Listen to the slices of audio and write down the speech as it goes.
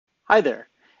Hi there.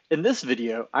 In this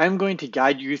video, I'm going to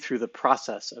guide you through the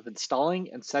process of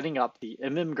installing and setting up the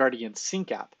MMGuardian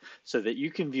Sync app so that you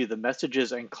can view the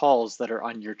messages and calls that are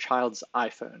on your child's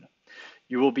iPhone.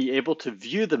 You will be able to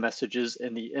view the messages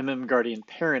in the MMGuardian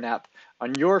parent app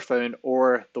on your phone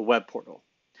or the web portal.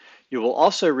 You will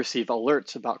also receive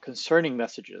alerts about concerning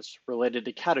messages related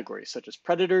to categories such as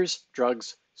predators,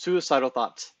 drugs, suicidal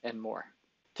thoughts, and more.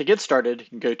 To get started, you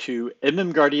can go to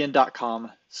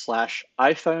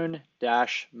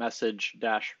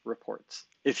mmguardian.com/iphone-message-reports.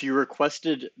 If you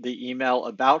requested the email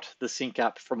about the Sync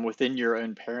app from within your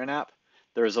own parent app,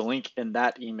 there is a link in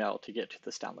that email to get to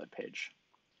this download page.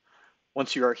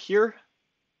 Once you are here,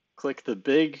 click the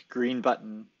big green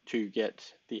button to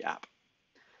get the app.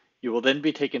 You will then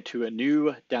be taken to a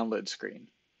new download screen.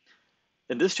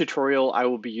 In this tutorial, I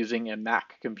will be using a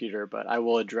Mac computer, but I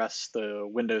will address the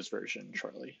Windows version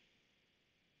shortly.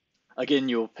 Again,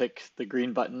 you will pick the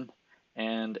green button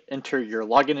and enter your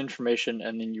login information,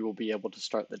 and then you will be able to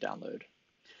start the download.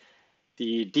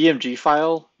 The DMG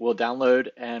file will download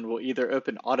and will either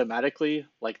open automatically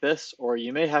like this, or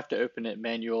you may have to open it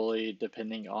manually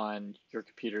depending on your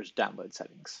computer's download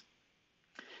settings.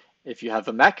 If you have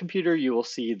a Mac computer, you will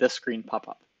see this screen pop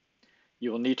up.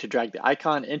 You will need to drag the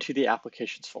icon into the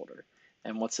Applications folder.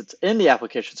 And once it's in the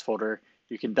Applications folder,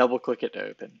 you can double click it to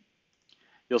open.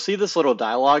 You'll see this little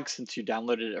dialog since you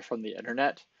downloaded it from the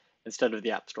internet instead of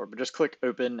the App Store, but just click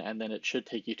open and then it should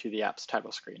take you to the app's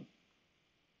title screen.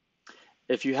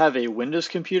 If you have a Windows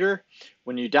computer,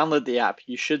 when you download the app,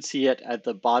 you should see it at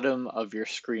the bottom of your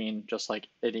screen just like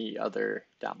any other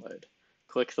download.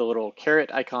 Click the little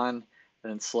caret icon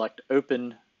and then select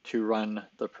open to run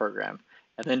the program,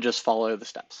 and then just follow the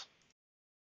steps.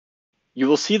 You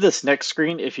will see this next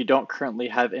screen if you don't currently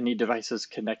have any devices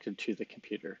connected to the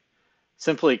computer.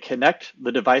 Simply connect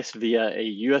the device via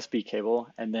a USB cable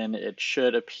and then it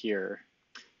should appear.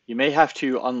 You may have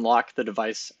to unlock the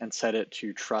device and set it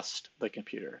to trust the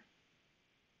computer.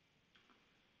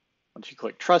 Once you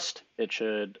click trust, it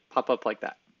should pop up like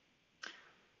that.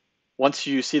 Once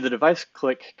you see the device,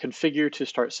 click configure to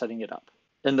start setting it up.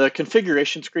 In the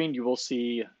configuration screen, you will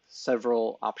see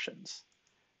several options.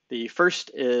 The first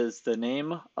is the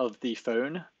name of the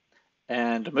phone,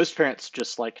 and most parents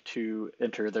just like to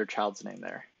enter their child's name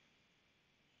there.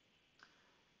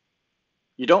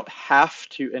 You don't have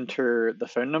to enter the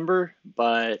phone number,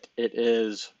 but it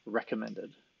is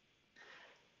recommended.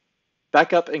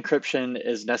 Backup encryption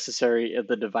is necessary if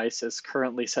the device is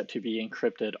currently set to be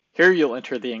encrypted. Here you'll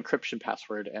enter the encryption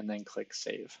password and then click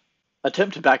save.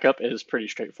 Attempt to backup is pretty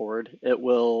straightforward. It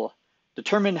will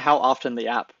determine how often the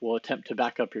app will attempt to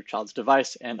back up your child's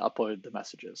device and upload the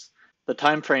messages. The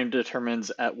time frame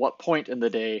determines at what point in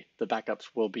the day the backups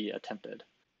will be attempted.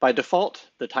 By default,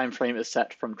 the time frame is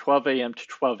set from 12 a.m. to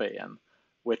 12 a.m.,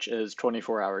 which is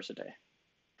 24 hours a day.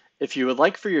 If you would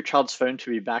like for your child's phone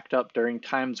to be backed up during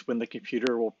times when the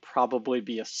computer will probably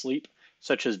be asleep,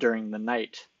 such as during the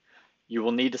night, you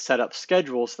will need to set up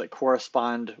schedules that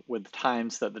correspond with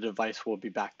times that the device will be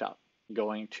backed up,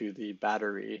 going to the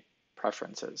battery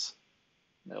preferences.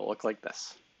 It'll look like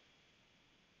this.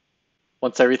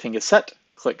 Once everything is set,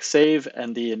 click save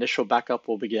and the initial backup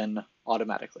will begin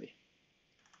automatically.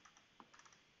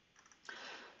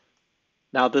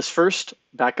 Now this first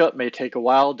backup may take a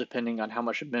while depending on how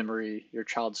much memory your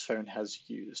child's phone has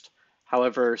used.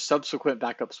 However, subsequent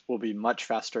backups will be much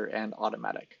faster and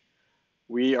automatic.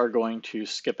 We are going to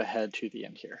skip ahead to the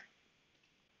end here.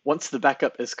 Once the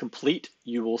backup is complete,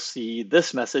 you will see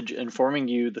this message informing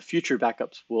you the future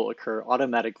backups will occur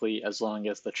automatically as long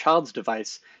as the child's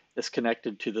device is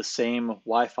connected to the same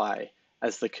Wi-Fi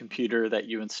as the computer that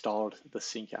you installed the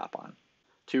Sync app on.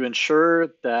 To ensure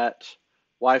that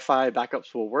Wi-Fi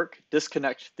backups will work,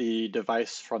 disconnect the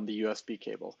device from the USB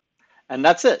cable. And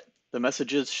that's it. The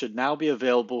messages should now be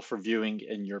available for viewing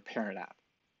in your parent app.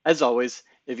 As always,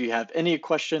 if you have any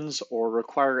questions or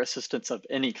require assistance of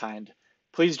any kind,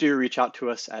 please do reach out to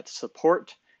us at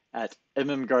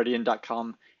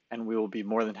support@mmguardian.com and we will be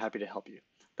more than happy to help you.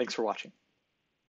 Thanks for watching.